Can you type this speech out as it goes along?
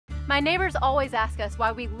My neighbors always ask us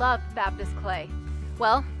why we love Baptist Clay.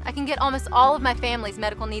 Well, I can get almost all of my family's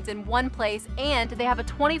medical needs in one place, and they have a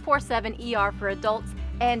 24/7 ER for adults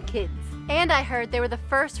and kids. And I heard they were the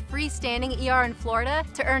first freestanding ER in Florida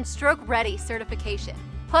to earn Stroke Ready certification.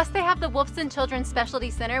 Plus, they have the Wolfson Children's Specialty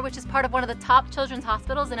Center, which is part of one of the top children's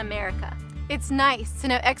hospitals in America. It's nice to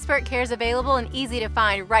know expert care is available and easy to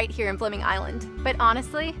find right here in Fleming Island. But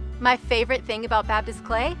honestly, my favorite thing about Baptist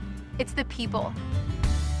Clay, it's the people.